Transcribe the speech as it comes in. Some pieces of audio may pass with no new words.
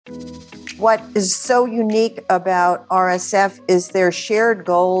What is so unique about RSF is their shared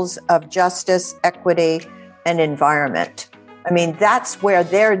goals of justice, equity, and environment. I mean, that's where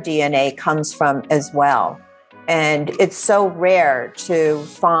their DNA comes from as well. And it's so rare to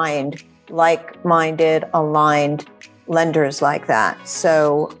find like-minded, aligned lenders like that.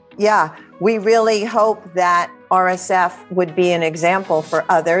 So, yeah, we really hope that RSF would be an example for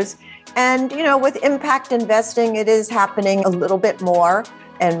others. And, with impact investing, it is happening a little bit more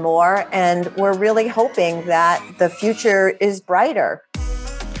and more. And we're really hoping that the future is brighter.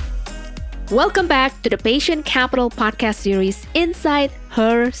 Welcome back to the Patient Capital podcast series, Inside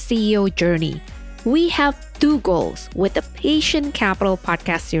Her CEO Journey. We have two goals with the Patient Capital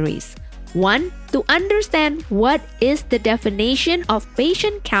podcast series. One, to understand what is the definition of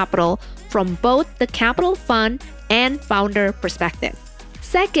patient capital from both the capital fund and founder perspective.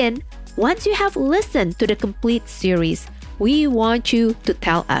 Second, once you have listened to the complete series, we want you to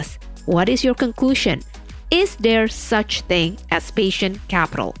tell us, what is your conclusion? Is there such thing as patient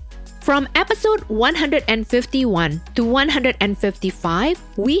capital? From episode 151 to 155,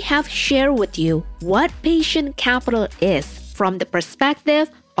 we have shared with you what patient capital is from the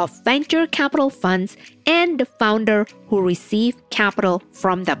perspective of venture capital funds and the founder who receive capital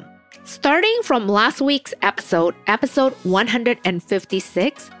from them. Starting from last week's episode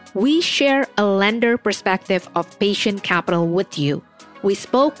 156, we share a lender perspective of patient capital with you. We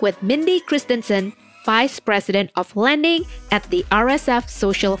spoke with Mindy Christensen, Vice President of Lending at the RSF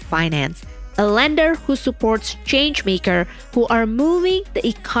Social Finance, a lender who supports changemakers who are moving the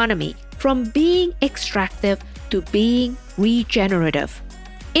economy from being extractive to being regenerative.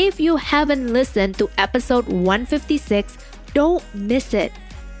 If you haven't listened to episode 156, don't miss it.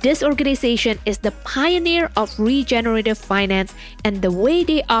 This organization is the pioneer of regenerative finance, and the way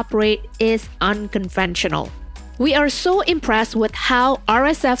they operate is unconventional. We are so impressed with how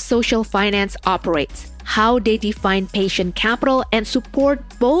RSF Social Finance operates, how they define patient capital and support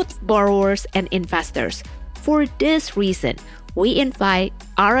both borrowers and investors. For this reason, we invite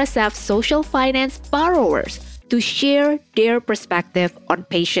RSF Social Finance borrowers to share their perspective on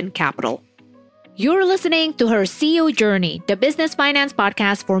patient capital. You're listening to Her CEO Journey, the business finance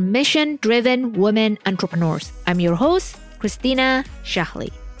podcast for mission-driven women entrepreneurs. I'm your host, Christina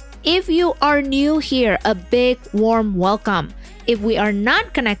Shahli. If you are new here, a big warm welcome. If we are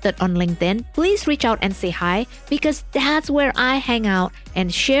not connected on LinkedIn, please reach out and say hi, because that's where I hang out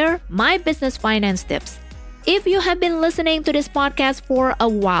and share my business finance tips. If you have been listening to this podcast for a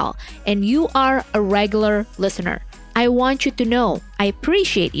while and you are a regular listener, I want you to know I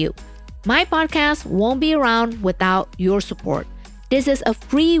appreciate you. My podcast won't be around without your support. This is a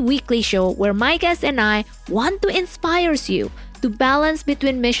free weekly show where my guests and I want to inspire you to balance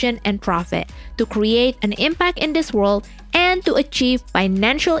between mission and profit, to create an impact in this world, and to achieve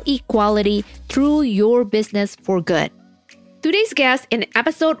financial equality through your business for good. Today's guest in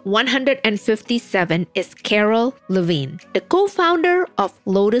episode 157 is Carol Levine, the co-founder of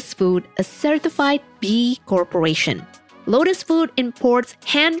Lotus Food, a certified B Corporation. Lotus Food imports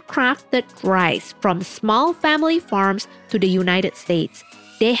handcrafted rice from small family farms to the United States.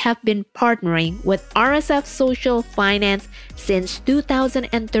 They have been partnering with RSF Social Finance since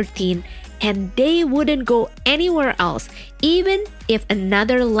 2013, and they wouldn't go anywhere else, even if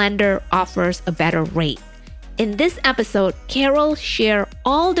another lender offers a better rate. In this episode, Carol shares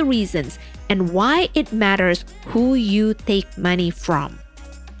all the reasons and why it matters who you take money from.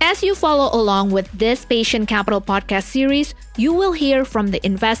 As you follow along with this Patient Capital podcast series, you will hear from the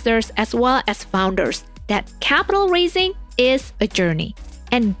investors as well as founders that capital raising is a journey.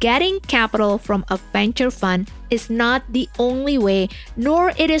 And getting capital from a venture fund is not the only way,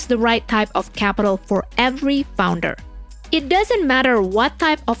 nor it is the right type of capital for every founder. It doesn't matter what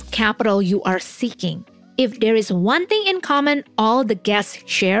type of capital you are seeking. If there is one thing in common all the guests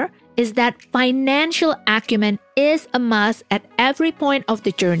share, is that financial acumen is a must at every point of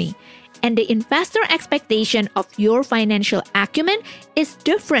the journey. And the investor expectation of your financial acumen is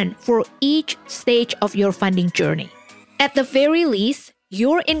different for each stage of your funding journey. At the very least,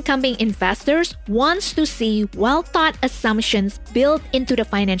 your incoming investors wants to see well-thought assumptions built into the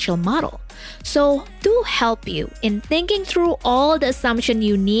financial model. So to help you in thinking through all the assumptions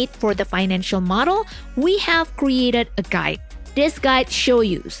you need for the financial model, we have created a guide. This guide shows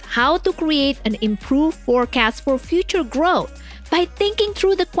you how to create an improved forecast for future growth. By thinking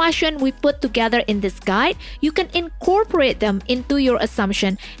through the question we put together in this guide, you can incorporate them into your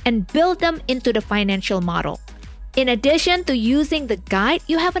assumption and build them into the financial model. In addition to using the guide,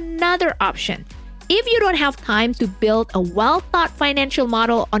 you have another option. If you don't have time to build a well-thought financial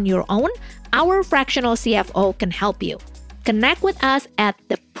model on your own, our fractional CFO can help you. Connect with us at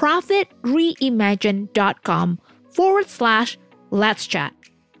the profitreimagine.com/let's chat.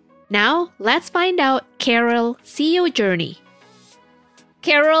 Now, let's find out Carol CEO journey.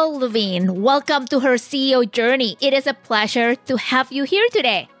 Carol Levine, welcome to her CEO journey. It is a pleasure to have you here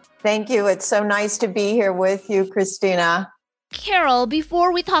today. Thank you. It's so nice to be here with you, Christina. Carol,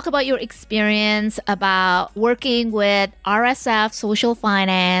 before we talk about your experience about working with RSF Social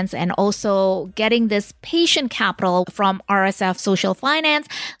Finance and also getting this patient capital from RSF Social Finance,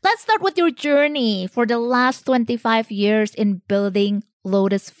 let's start with your journey for the last 25 years in building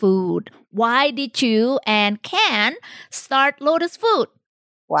Lotus Food. Why did you and Ken start Lotus Food?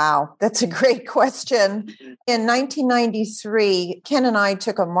 Wow, that's a great question. In 1993, Ken and I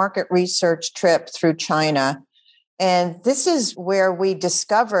took a market research trip through China. And this is where we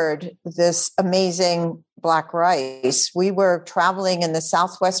discovered this amazing black rice. We were traveling in the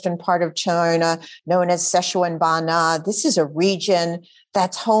southwestern part of China, known as Sichuan-Bana. This is a region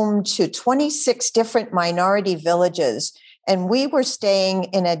that's home to 26 different minority villages. And we were staying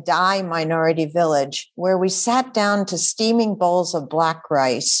in a Dai minority village where we sat down to steaming bowls of black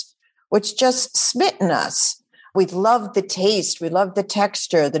rice, which just smitten us. We loved the taste. We loved the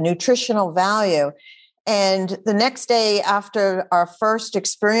texture, the nutritional value. And the next day after our first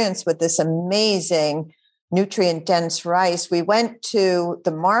experience with this amazing nutrient-dense rice, we went to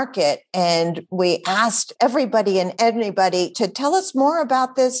the market and we asked everybody and anybody to tell us more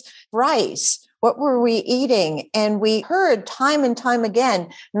about this rice. What were we eating? And we heard time and time again,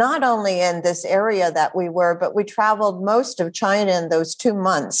 not only in this area that we were, but we traveled most of China in those 2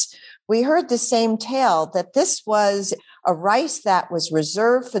 months. We heard the same tale that this was a rice that was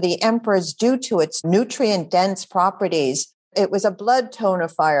reserved for the emperors due to its nutrient-dense properties. It was a blood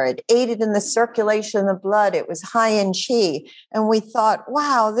tonifier. It aided in the circulation of the blood. It was high in qi. And we thought,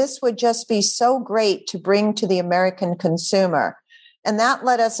 wow, this would just be so great to bring to the American consumer. And that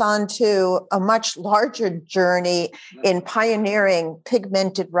led us on to a much larger journey in pioneering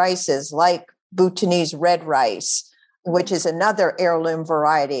pigmented rices like Bhutanese red rice, which is another heirloom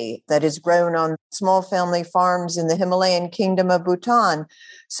variety that is grown on small family farms in the Himalayan kingdom of Bhutan.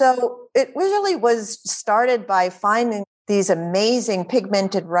 So it really was started by finding these amazing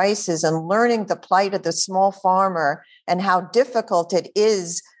pigmented rices and learning the plight of the small farmer and how difficult it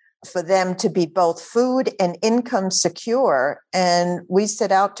is for them to be both food and income secure. And we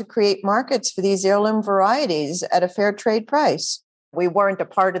set out to create markets for these heirloom varieties at a fair trade price. We weren't a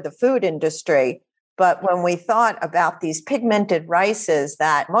part of the food industry, but when we thought about these pigmented rices,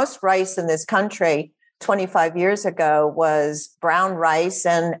 that most rice in this country 25 years ago was brown rice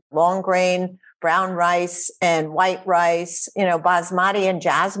and long grain brown rice and white rice, basmati and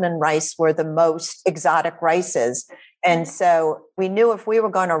jasmine rice were the most exotic rices. And so we knew if we were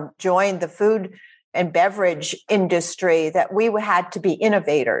going to join the food and beverage industry that we had to be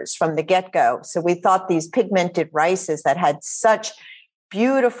innovators from the get-go. So we thought these pigmented rices that had such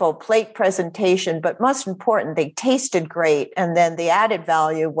beautiful plate presentation, but most important, they tasted great. And then the added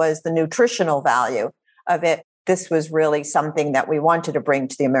value was the nutritional value of it. This was really something that we wanted to bring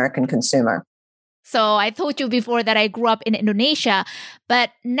to the American consumer. So I told you before that I grew up in Indonesia, but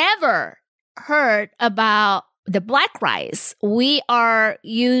never heard about the black rice. We are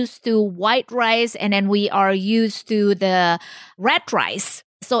used to white rice and then we are used to the red rice.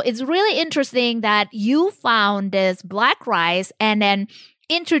 So it's really interesting that you found this black rice and then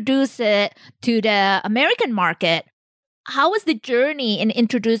introduced it to the American market. How was the journey in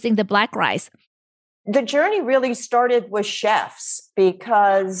introducing the black rice? The journey really started with chefs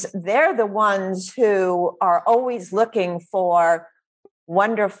because they're the ones who are always looking for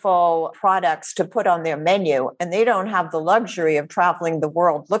wonderful products to put on their menu, and they don't have the luxury of traveling the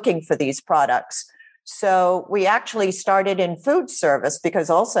world looking for these products. So we actually started in food service because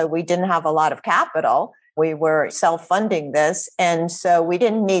also we didn't have a lot of capital. We were self-funding this, and so we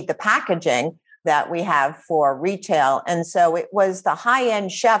didn't need the packaging that we have for retail. And so it was the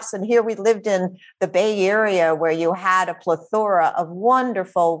high-end chefs. And here we lived in the Bay Area where you had a plethora of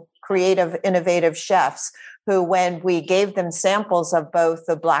wonderful, creative, innovative chefs who, when we gave them samples of both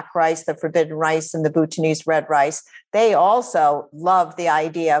the black rice, the forbidden rice, and the Bhutanese red rice, they also loved the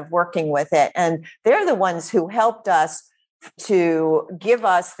idea of working with it. And they're the ones who helped us to give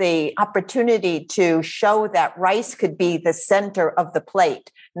us the opportunity to show that rice could be the center of the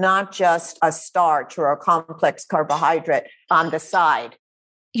plate, not just a starch or a complex carbohydrate on the side.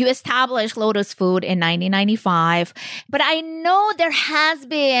 You established Lotus Food in 1995, but I know there has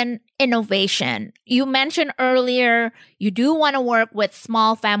been innovation. You mentioned earlier you do want to work with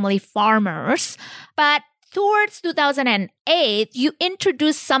small family farmers, but towards 2008, you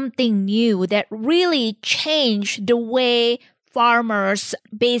introduced something new that really changed the way farmers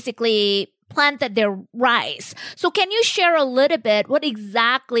basically planted their rice. So can you share a little bit what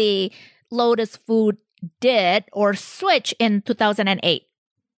exactly Lotus Food did or switched in 2008?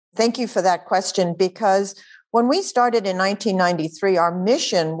 Thank you for that question, because when we started in 1993, our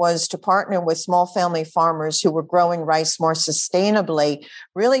mission was to partner with small family farmers who were growing rice more sustainably,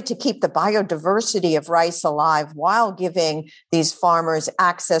 really to keep the biodiversity of rice alive while giving these farmers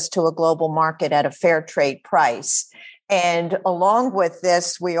access to a global market at a fair trade price. And along with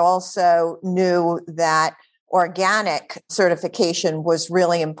this, we also knew that organic certification was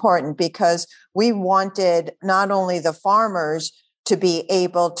really important because we wanted not only the farmers to be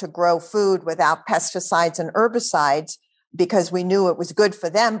able to grow food without pesticides and herbicides because we knew it was good for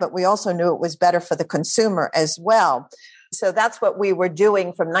them, but we also knew it was better for the consumer as well. So that's what we were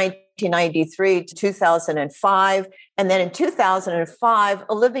doing from 1993 to 2005. And then in 2005,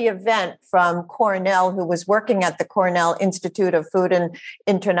 Olivia Wendt from Cornell, who was working at the Cornell Institute of Food and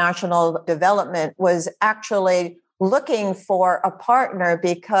International Development, was actually looking for a partner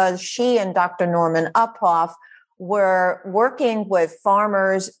because she and Dr. Norman Uphoff were working with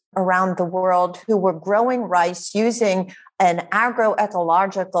farmers around the world who were growing rice using an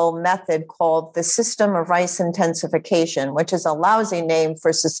agroecological method called the system of rice intensification, which is a lousy name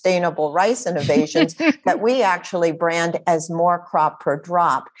for sustainable rice innovations that we actually brand as more crop per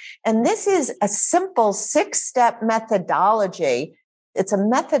drop. And this is a simple 6-step methodology. It's a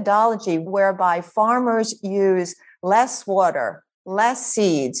methodology whereby farmers use less water, less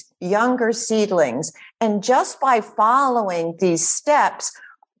seeds, younger seedlings, and just by following these steps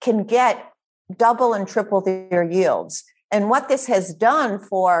can get double and triple their yields. And what this has done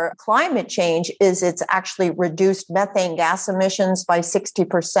for climate change is it's actually reduced methane gas emissions by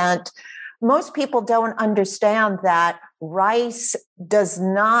 60%. Most people don't understand that rice does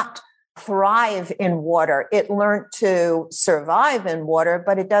not thrive in water. It learned to survive in water,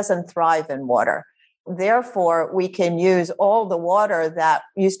 but it doesn't thrive in water. Therefore, we can use all the water that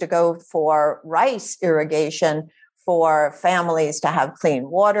used to go for rice irrigation for families to have clean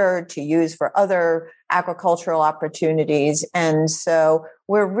water, to use for other agricultural opportunities. And so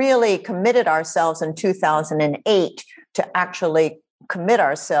we're really committed ourselves in 2008 to actually commit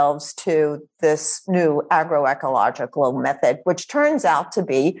ourselves to this new agroecological method, which turns out to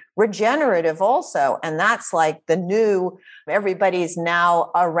be regenerative also. And that's like the new, everybody's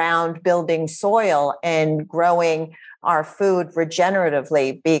now around building soil and growing our food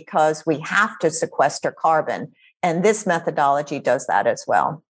regeneratively because we have to sequester carbon. And this methodology does that as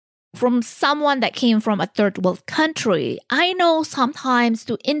well. From someone that came from a third world country, I know sometimes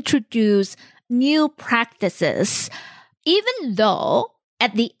to introduce new practices, even though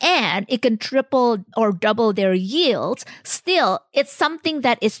at the end it can triple or double their yields, still it's something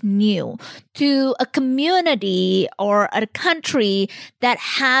that is new to a community or a country that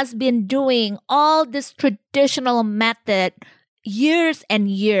has been doing all this traditional method years and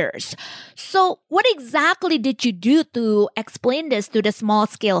years. So what exactly did you do to explain this to the small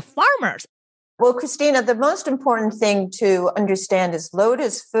scale farmers? Well, Christina, the most important thing to understand is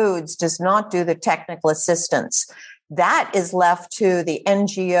Lotus Foods does not do the technical assistance. That is left to the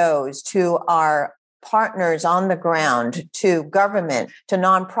NGOs, to our partners on the ground, to government, to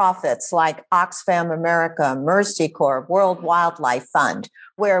nonprofits like Oxfam America, Mercy Corps, World Wildlife Fund.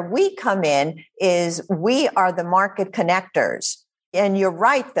 Where we come in is we are the market connectors. And you're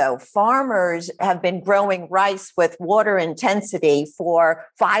right, though, farmers have been growing rice with water intensity for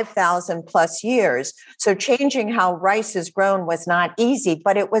 5,000 plus years. So changing how rice is grown was not easy,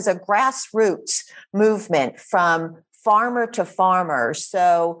 but it was a grassroots movement from farmer to farmer.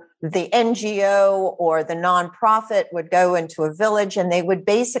 So the NGO or the nonprofit would go into a village and they would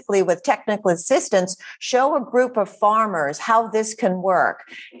basically, with technical assistance, show a group of farmers how this can work.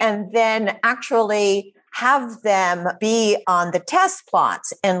 And then actually have them be on the test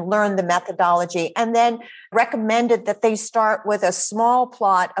plots and learn the methodology, and then recommended that they start with a small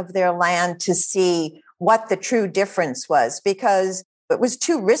plot of their land to see what the true difference was, because it was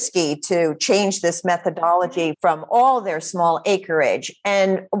too risky to change this methodology from all their small acreage.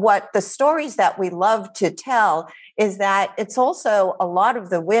 And what the stories that we love to tell is that it's also a lot of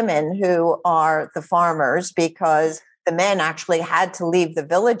the women who are the farmers, because the men actually had to leave the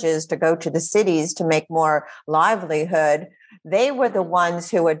villages to go to the cities to make more livelihood. They were the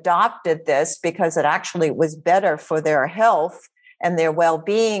ones who adopted this because it actually was better for their health and their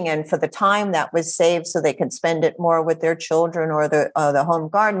well-being and for the time that was saved so they could spend it more with their children or the home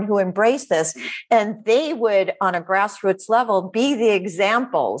garden, who embraced this. And they would, on a grassroots level, be the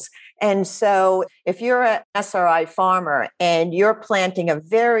examples. And so if you're an SRI farmer and you're planting a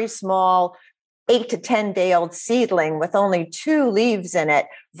very small 8 to 10 day old seedling with only 2 leaves in it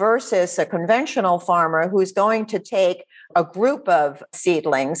versus a conventional farmer who's going to take a group of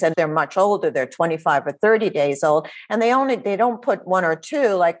seedlings, and they're much older, they're 25 or 30 days old, and they don't put 1 or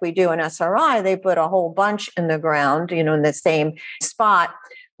 2 like we do in SRI, they put a whole bunch in the ground, in the same spot.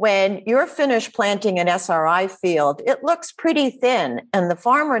 When you're finished planting an SRI field, it looks pretty thin. And the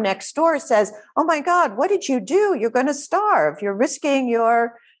farmer next door says, "Oh my God, what did you do? You're going to starve. You're risking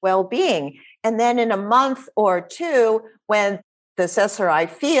your well-being." And then in a month or 2, when this SRI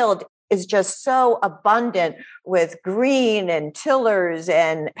field is just so abundant with green and tillers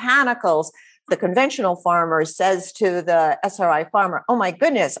and panicles, the conventional farmer says to the SRI farmer, "Oh my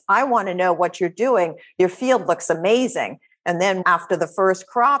goodness, I want to know what you're doing. Your field looks amazing." And then after the first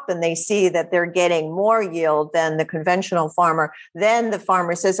crop and they see that they're getting more yield than the conventional farmer, then the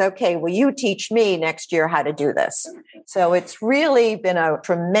farmer says, "Okay, will you teach me next year how to do this?" So it's really been a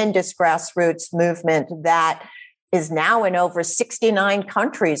tremendous grassroots movement that is now in over 69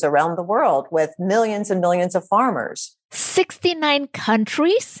 countries around the world with millions and millions of farmers. 69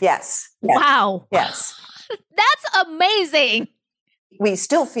 countries? Yes. Wow. Yes. That's amazing. We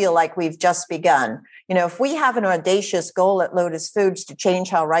still feel like we've just begun. If we have an audacious goal at Lotus Foods to change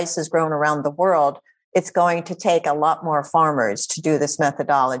how rice is grown around the world, it's going to take a lot more farmers to do this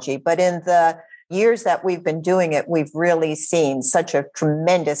methodology. But in the years that we've been doing it, we've really seen such a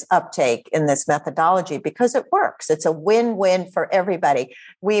tremendous uptake in this methodology because it works. It's a win-win for everybody.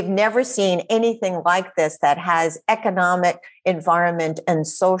 We've never seen anything like this that has economic, environment, and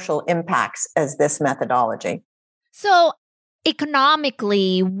social impacts as this methodology. So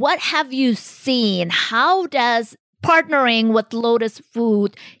economically, what have you seen? How does partnering with Lotus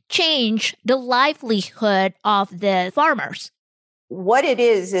Food change the livelihood of the farmers? What it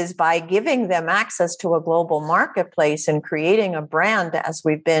is by giving them access to a global marketplace and creating a brand, as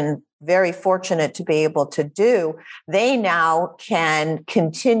we've been very fortunate to be able to do, they now can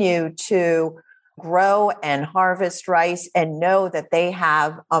continue to grow and harvest rice and know that they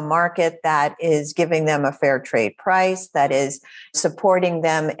have a market that is giving them a fair trade price, that is supporting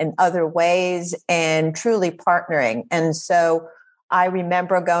them in other ways and truly partnering. And so I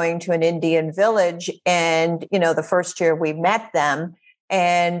remember going to an Indian village and, the first year we met them,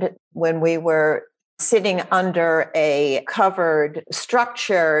 and when we were sitting under a covered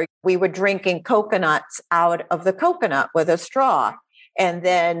structure, we were drinking coconuts out of the coconut with a straw. And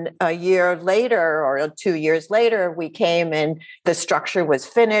then a year later or 2 years later, we came and the structure was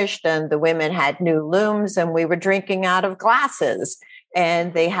finished and the women had new looms and we were drinking out of glasses.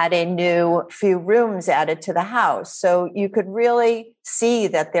 And they had a new few rooms added to the house. So you could really see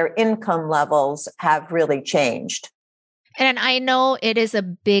that their income levels have really changed. And I know it is a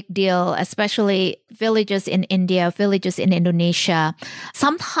big deal, especially villages in India, villages in Indonesia.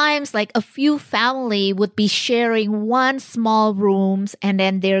 Sometimes like a few family would be sharing one small rooms and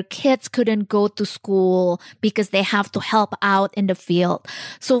then their kids couldn't go to school because they have to help out in the field.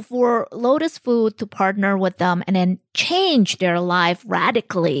 So for Lotus Food to partner with them and then change their life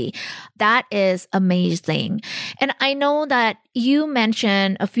radically, that is amazing. And I know that you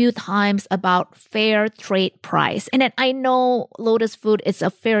mentioned a few times about fair trade price. And then I know Lotus Food is a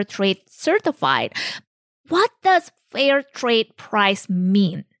fair trade certified. What does fair trade price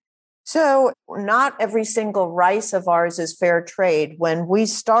mean? So not every single rice of ours is fair trade. When we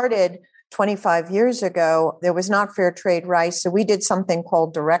started 25 years ago, there was not fair trade rice. So we did something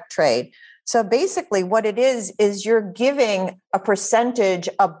called direct trade. So basically what it is you're giving a percentage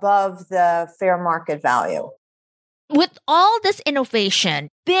above the fair market value. With all this innovation,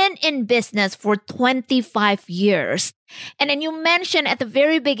 been in business for 25 years, and then you mentioned at the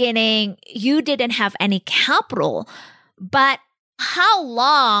very beginning, you didn't have any capital, but how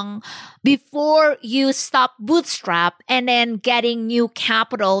long before you stopped bootstrap and then getting new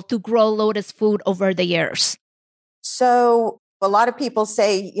capital to grow Lotus Food over the years? So a lot of people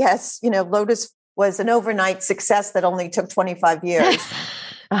say, yes, Lotus was an overnight success that only took 25 years.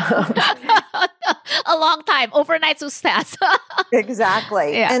 A long time, overnight success.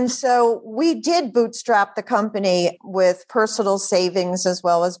 Exactly. Yeah. And so we did bootstrap the company with personal savings as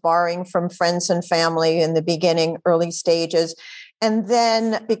well as borrowing from friends and family in the beginning, early stages. And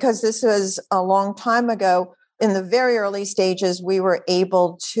then because this was a long time ago, in the very early stages, we were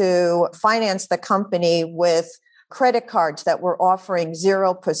able to finance the company with credit cards that were offering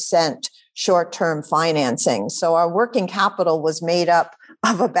 0% short-term financing. So our working capital was made up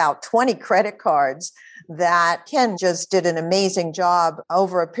of about 20 credit cards that Ken just did an amazing job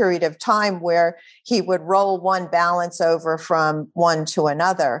over a period of time where he would roll one balance over from one to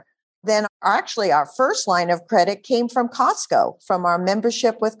another. Then actually our first line of credit came from Costco, from our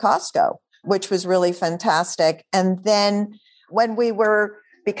membership with Costco. which was really fantastic. And then when we were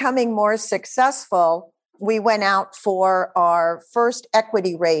becoming more successful, we went out for our first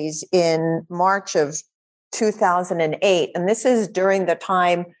equity raise in March of 2008. And this is during the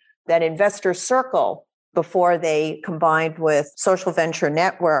time that Investor Circle, before they combined with Social Venture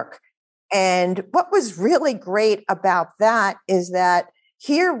Network. And what was really great about that is that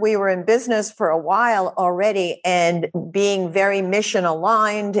here we were in business for a while already and being very mission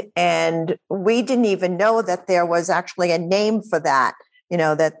aligned. And we didn't even know that there was actually a name for that,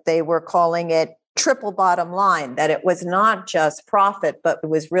 that they were calling it triple bottom line, that it was not just profit, but it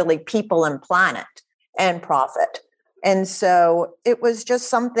was really people and planet and profit. And so it was just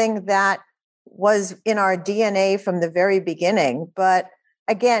something that was in our DNA from the very beginning. But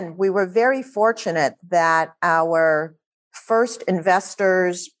again, we were very fortunate that our first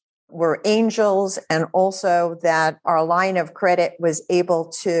investors were angels, and also that our line of credit was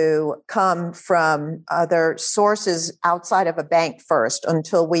able to come from other sources outside of a bank first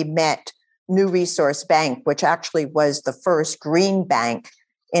until we met New Resource Bank, which actually was the first green bank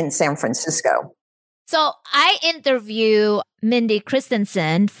in San Francisco. So I interview Mindy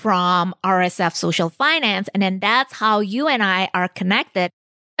Christensen from RSF Social Finance, and then that's how you and I are connected.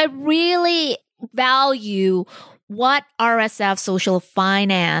 I really value what RSF Social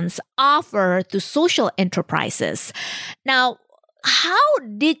Finance offer to social enterprises. Now, how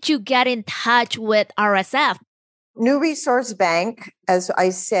did you get in touch with RSF? New Resource Bank, as I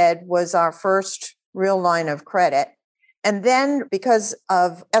said, was our first real line of credit. And then because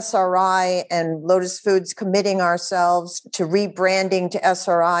of SRI and Lotus Foods committing ourselves to rebranding to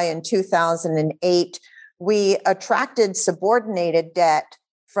SRI in 2008, we attracted subordinated debt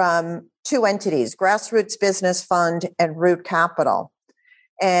from two entities, Grassroots Business Fund and Root Capital.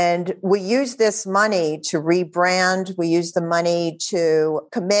 And we used this money to rebrand. We used the money to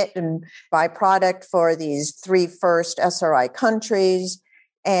commit and buy product for these three first SRI countries,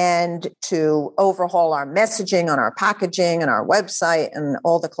 and to overhaul our messaging on our packaging and our website and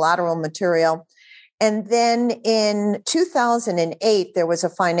all the collateral material. And then in 2008, there was a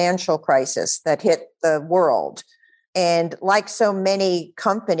financial crisis that hit the world. And like so many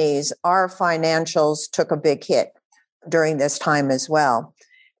companies, our financials took a big hit during this time as well.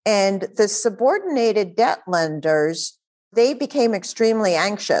 And the subordinated debt lenders, they became extremely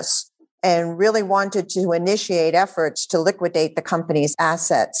anxious and really wanted to initiate efforts to liquidate the company's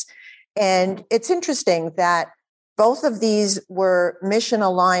assets. And it's interesting that both of these were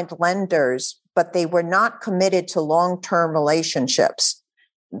mission-aligned lenders, but they were not committed to long-term relationships.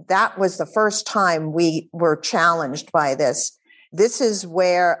 That was the first time we were challenged by this. This is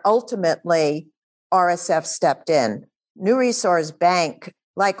where ultimately RSF stepped in. New Resource Bank,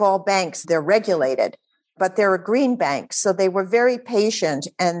 like all banks, they're regulated, but they're a green bank. So they were very patient,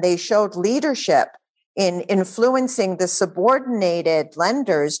 and they showed leadership in influencing the subordinated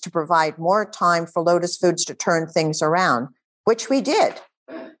lenders to provide more time for Lotus Foods to turn things around, which we did.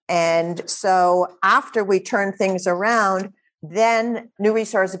 And so after we turned things around, then New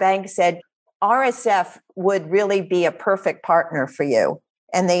Resource Bank said, RSF would really be a perfect partner for you.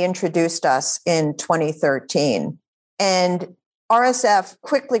 And they introduced us in 2013. And RSF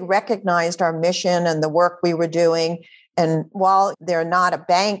quickly recognized our mission and the work we were doing. And while they're not a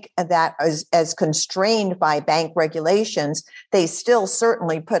bank that is as constrained by bank regulations, they still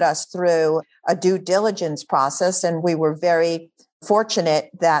certainly put us through a due diligence process. And we were very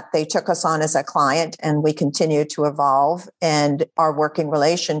fortunate that they took us on as a client, and we continue to evolve and our working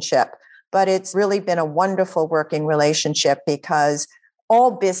relationship. But it's really been a wonderful working relationship, because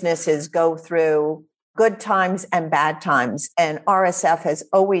all businesses go through good times and bad times. And RSF has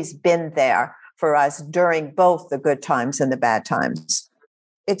always been there for us during both the good times and the bad times.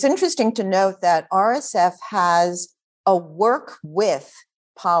 It's interesting to note that RSF has a work with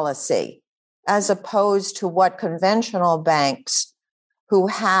policy, as opposed to what conventional banks who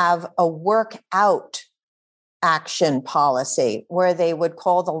have a work out action policy, where they would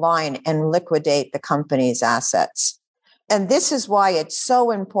call the line and liquidate the company's assets. And this is why it's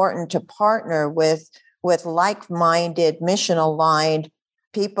so important to partner with like-minded, mission-aligned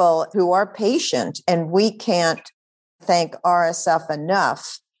people who are patient. And we can't thank RSF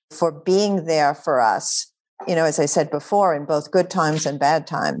enough for being there for us, as I said before, in both good times and bad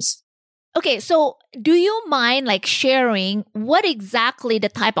times. Okay, so do you mind sharing what exactly the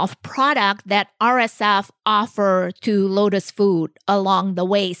type of product that RSF offer to Lotus Food along the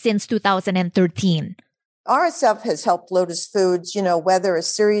way since 2013? RSF has helped Lotus Foods, weather a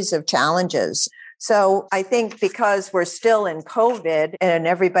series of challenges. So I think because we're still in COVID and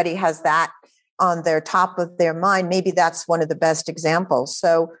everybody has that on their top of their mind, maybe that's one of the best examples.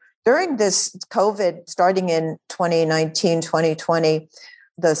 So During this COVID, starting in 2019, 2020,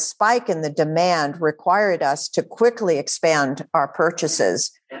 the spike in the demand required us to quickly expand our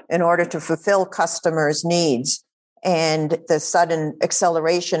purchases in order to fulfill customers' needs. And the sudden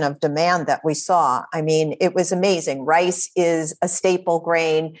acceleration of demand that we saw, I mean, it was amazing. Rice is a staple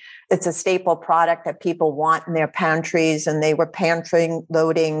grain. It's a staple product that people want in their pantries, and they were pantry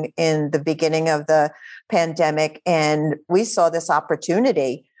loading in the beginning of the pandemic. And we saw this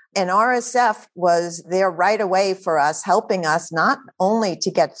opportunity. And RSF was there right away for us, helping us not only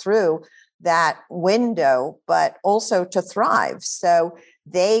to get through that window, but also to thrive. So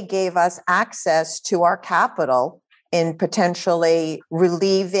they gave us access to our capital in potentially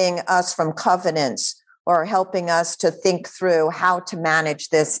relieving us from covenants or helping us to think through how to manage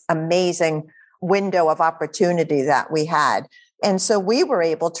this amazing window of opportunity that we had. And so we were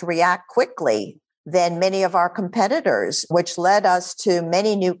able to react quickly than many of our competitors, which led us to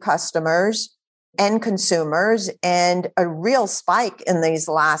many new customers and consumers and a real spike in these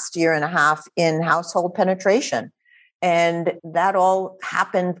last year and a half in household penetration. And that all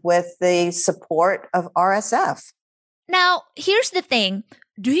happened with the support of RSF. Now, here's the thing.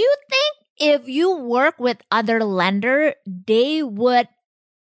 Do you think if you work with other lender, they would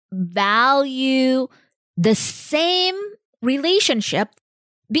value the same relationship?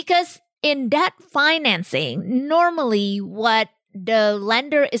 Because in debt financing, normally what the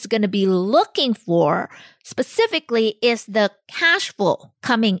lender is going to be looking for specifically is the cash flow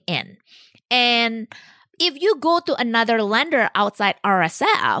coming in. And if you go to another lender outside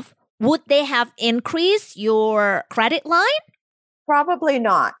RSF, would they have increased your credit line? Probably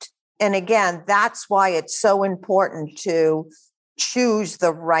not. And again, that's why it's so important to choose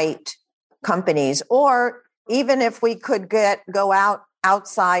the right companies. Or even if we could go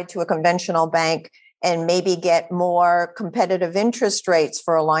outside to a conventional bank and maybe get more competitive interest rates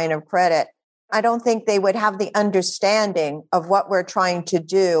for a line of credit, I don't think they would have the understanding of what we're trying to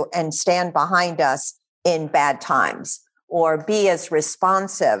do and stand behind us in bad times or be as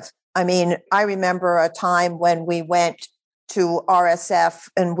responsive. I mean, I remember a time when we went to RSF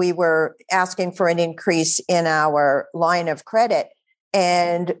and we were asking for an increase in our line of credit.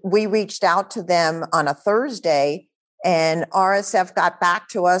 And we reached out to them on a Thursday, and RSF got back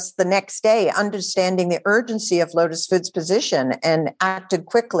to us the next day, understanding the urgency of Lotus Foods' position, and acted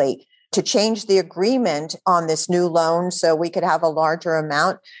quickly to change the agreement on this new loan so we could have a larger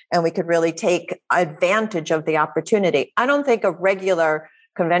amount and we could really take advantage of the opportunity. I don't think a regular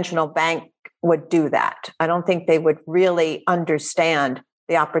conventional bank would do that. I don't think they would really understand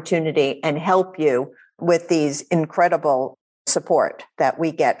the opportunity and help you with these incredible support that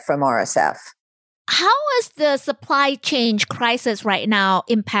we get from RSF. How is the supply chain crisis right now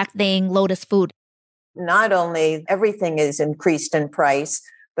impacting Lotus Food? Not only everything is increased in price,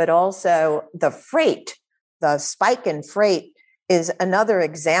 but also the freight. The spike in freight is another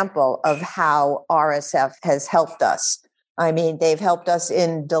example of how RSF has helped us. I mean, they've helped us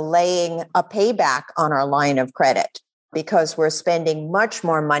in delaying a payback on our line of credit because we're spending much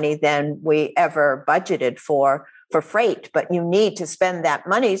more money than we ever budgeted for freight. But you need to spend that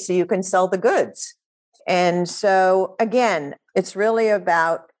money so you can sell the goods. And so, again, it's really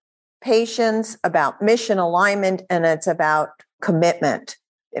about patience, about mission alignment, and it's about commitment,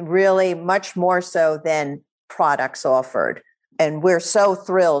 really much more so than products offered. And we're so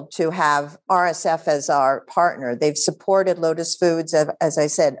thrilled to have RSF as our partner. They've supported Lotus Foods, as I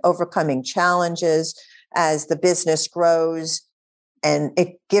said, overcoming challenges as the business grows. And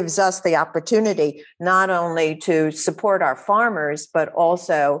it gives us the opportunity not only to support our farmers, but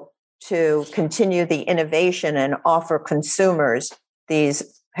also to continue the innovation and offer consumers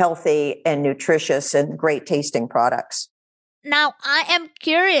these healthy and nutritious and great tasting products. Now, I am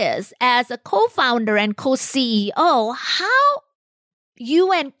curious, as a co-founder and co-CEO, how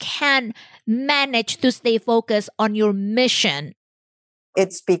you and Ken manage to stay focused on your mission?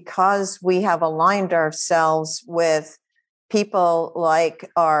 It's because we have aligned ourselves with people like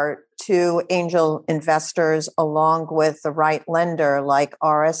our two angel investors, along with the right lender like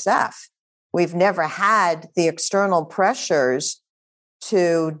RSF. We've never had the external pressures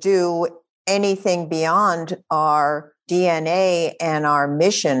to do anything beyond our DNA and our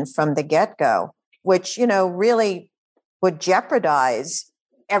mission from the get-go, which, really would jeopardize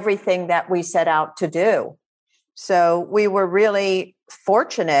everything that we set out to do. So we were really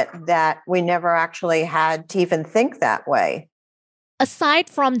fortunate that we never actually had to even think that way. Aside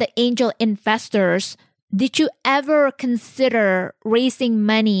from the angel investors, did you ever consider raising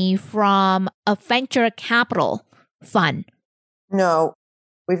money from a venture capital fund? No,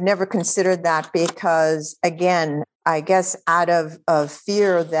 we've never considered that because, again, I guess out of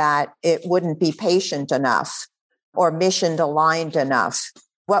fear that it wouldn't be patient enough or mission aligned enough.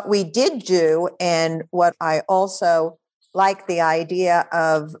 What we did do, and what I also like the idea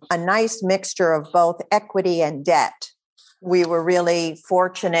of a nice mixture of both equity and debt. We were really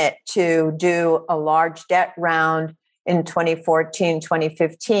fortunate to do a large debt round in 2014,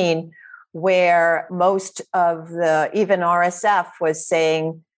 2015, where most of even RSF was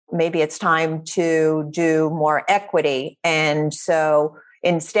saying, maybe it's time to do more equity. And so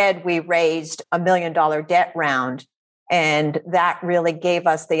instead, we raised $1 million debt round. And that really gave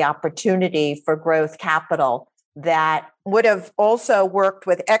us the opportunity for growth capital that would have also worked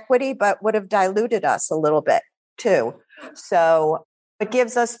with equity, but would have diluted us a little bit too. So it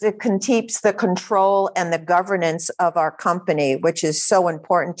gives us keeps the control and the governance of our company, which is so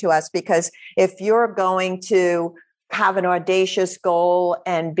important to us, because if you're going to have an audacious goal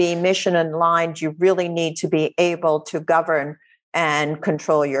and be mission aligned, you really need to be able to govern and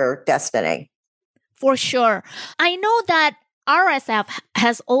control your destiny. For sure. I know that RSF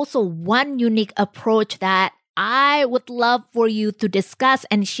has also one unique approach that I would love for you to discuss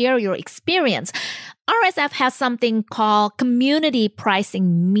and share your experience. RSF has something called community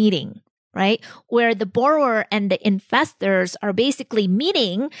pricing meeting, right? Where the borrower and the investors are basically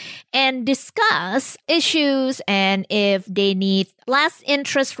meeting and discuss issues, and if they need less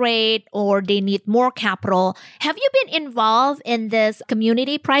interest rate or they need more capital. Have you been involved in this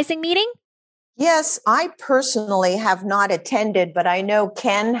community pricing meeting? Yes, I personally have not attended, but I know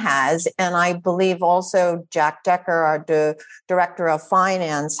Ken has, and I believe also Jack Decker, our director of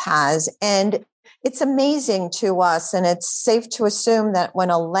finance, has. And it's amazing to us, and it's safe to assume that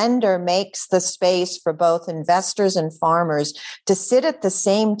when a lender makes the space for both investors and farmers to sit at the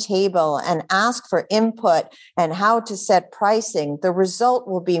same table and ask for input and how to set pricing, the result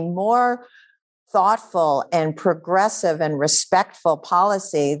will be more thoughtful and progressive and respectful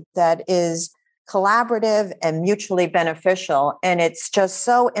policy that is collaborative and mutually beneficial. And it's just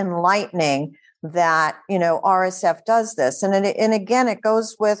so enlightening that, RSF does this. And again, it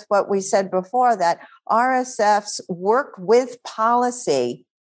goes with what we said before, that RSF's work with policy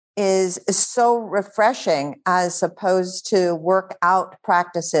is so refreshing as opposed to work out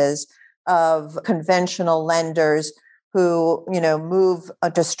practices of conventional lenders who, move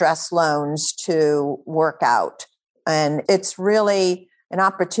distress loans to work out. And it's really an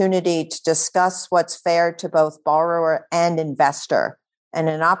opportunity to discuss what's fair to both borrower and investor, and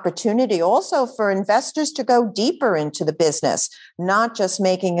an opportunity also for investors to go deeper into the business, not just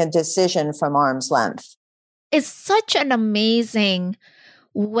making a decision from arm's length. It's such an amazing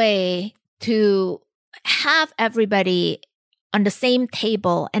way to have everybody on the same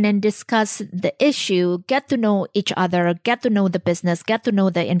table and then discuss the issue, get to know each other, get to know the business, get to know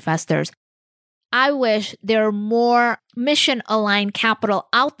the investors. I wish there are more mission-aligned capital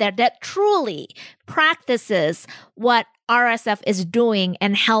out there that truly practices what RSF is doing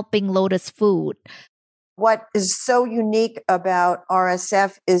and helping Lotus Food. What is so unique about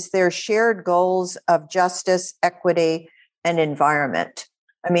RSF is their shared goals of justice, equity, and environment.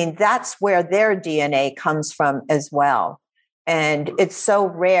 I mean, that's where their DNA comes from as well. And it's so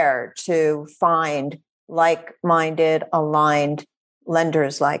rare to find like-minded, aligned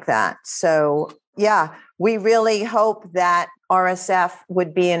lenders like that. So yeah, we really hope that RSF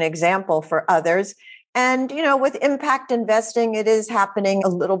would be an example for others. And, with impact investing, it is happening a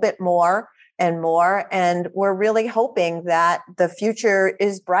little bit more and more. And we're really hoping that the future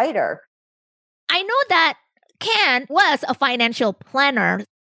is brighter. I know that Ken was a financial planner.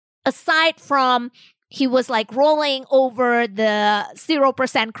 Aside from he was rolling over the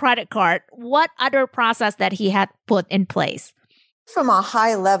 0% credit card, what other process that he had put in place? From a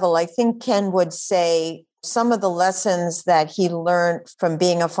high level, I think Ken would say some of the lessons that he learned from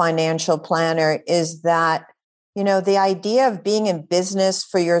being a financial planner is that, the idea of being in business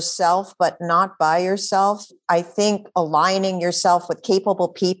for yourself, but not by yourself. I think aligning yourself with capable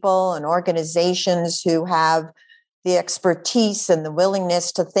people and organizations who have the expertise and the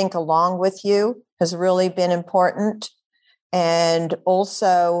willingness to think along with you has really been important. And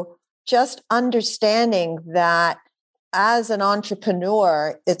also just understanding that as an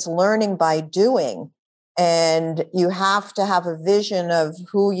entrepreneur, it's learning by doing. And you have to have a vision of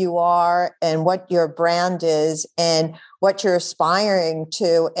who you are and what your brand is and what you're aspiring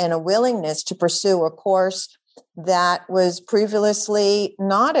to, and a willingness to pursue a course that was previously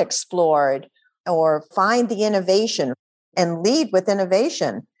not explored, or find the innovation and lead with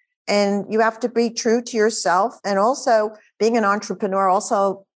innovation. And you have to be true to yourself. And also being an entrepreneur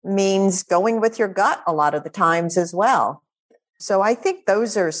also means going with your gut a lot of the times as well. So I think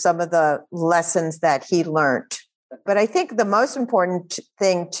those are some of the lessons that he learned. But I think the most important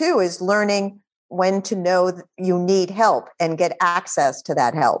thing too is learning when to know that you need help and get access to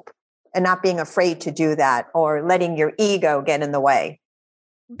that help and not being afraid to do that or letting your ego get in the way.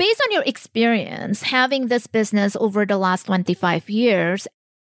 Based on your experience having this business over the last 25 years,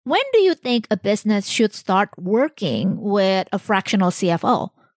 when do you think a business should start working with a fractional CFO?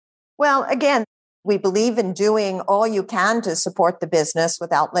 Well, again, we believe in doing all you can to support the business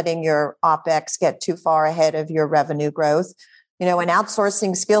without letting your OpEx get too far ahead of your revenue growth. And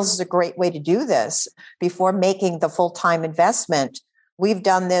outsourcing skills is a great way to do this before making the full-time investment. We've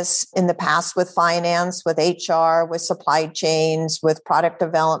done this in the past with finance, with HR, with supply chains, with product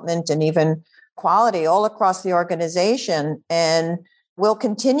development, and even quality all across the organization. And we'll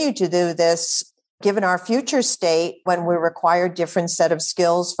continue to do this given our future state when we require different set of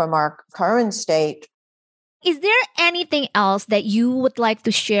skills from our current state. Is there anything else that you would like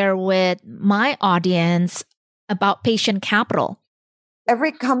to share with my audience about Patient Capital?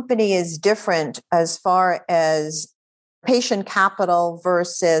 Every company is different as far as patient capital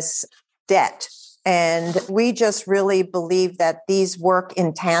versus debt. And we just really believe that these work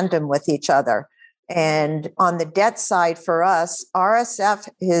in tandem with each other. And on the debt side for us, RSF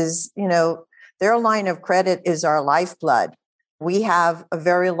is, their line of credit is our lifeblood. We have a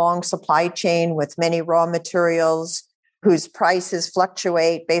very long supply chain with many raw materials whose prices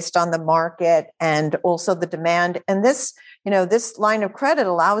fluctuate based on the market and also the demand. And this line of credit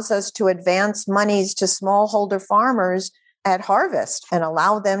allows us to advance monies to smallholder farmers at harvest and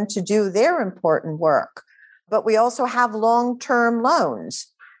allow them to do their important work. But we also have long-term loans.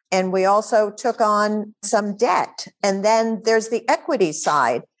 And we also took on some debt. And then there's the equity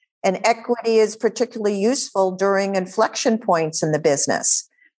side. And equity is particularly useful during inflection points in the business.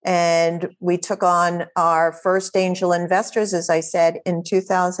 And we took on our first angel investors, as I said, in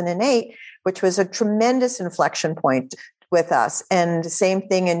 2008, which was a tremendous inflection point with us. And same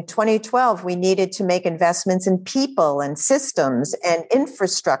thing in 2012, we needed to make investments in people and systems and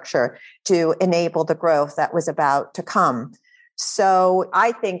infrastructure to enable the growth that was about to come. So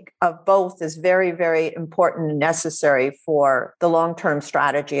I think of both as very, very important and necessary for the long-term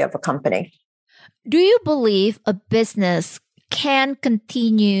strategy of a company. Do you believe a business can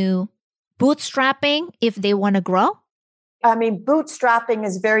continue bootstrapping if they want to grow? I mean, bootstrapping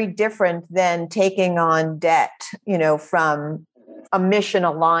is very different than taking on debt, from a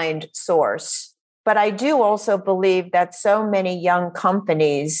mission-aligned source. But I do also believe that so many young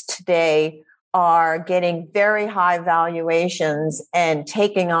companies today are getting very high valuations and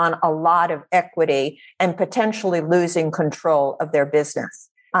taking on a lot of equity and potentially losing control of their business.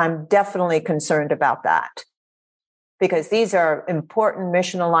 I'm definitely concerned about that because these are important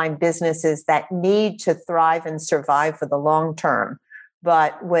mission-aligned businesses that need to thrive and survive for the long term.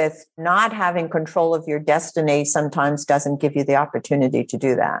 But with not having control of your destiny sometimes doesn't give you the opportunity to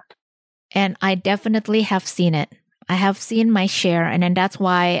do that. And I definitely have seen it. I have seen my share, and then that's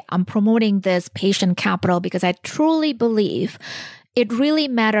why I'm promoting this Patient Capital, because I truly believe it really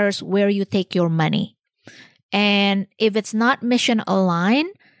matters where you take your money. And if it's not mission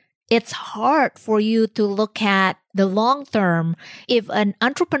aligned, it's hard for you to look at the long term. If an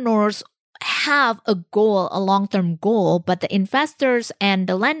entrepreneurs have a goal, a long-term goal, but the investors and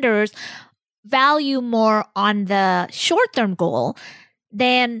the lenders value more on the short-term goal,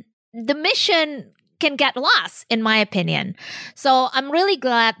 then the mission can get lost, in my opinion. So I'm really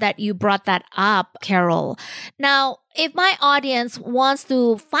glad that you brought that up, Carol. Now, if my audience wants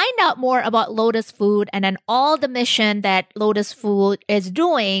to find out more about Lotus Food and then all the mission that Lotus Food is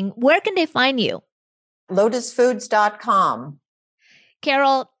doing, where can they find you? LotusFoods.com.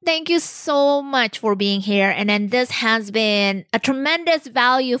 Carol, thank you so much for being here. And then this has been a tremendous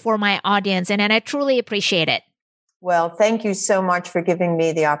value for my audience, and then I truly appreciate it. Well, thank you so much for giving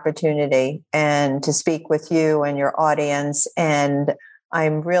me the opportunity and to speak with you and your audience. And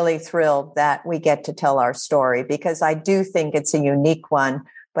I'm really thrilled that we get to tell our story because I do think it's a unique one,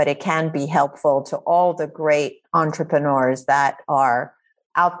 but it can be helpful to all the great entrepreneurs that are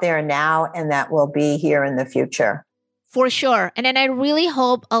out there now and that will be here in the future. For sure. And then I really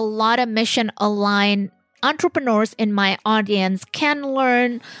hope a lot of mission-aligned entrepreneurs in my audience can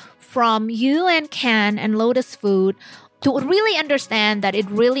learn from you and Ken and Lotus Food to really understand that it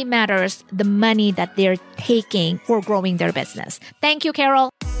really matters the money that they're taking for growing their business. Thank you,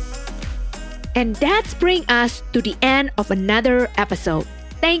 Carol. And that's bring us to the end of another episode.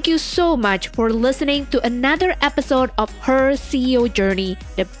 Thank you so much for listening to another episode of Her CEO Journey,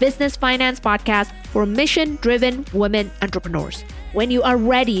 the business finance podcast for mission-driven women entrepreneurs. When you are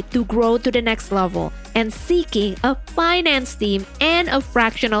ready to grow to the next level and seeking a finance team and a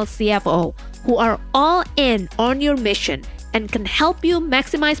fractional CFO, who are all in on your mission and can help you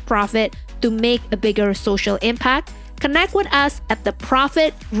maximize profit to make a bigger social impact, connect with us at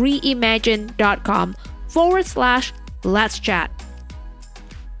theprofitreimagine.com/let's chat.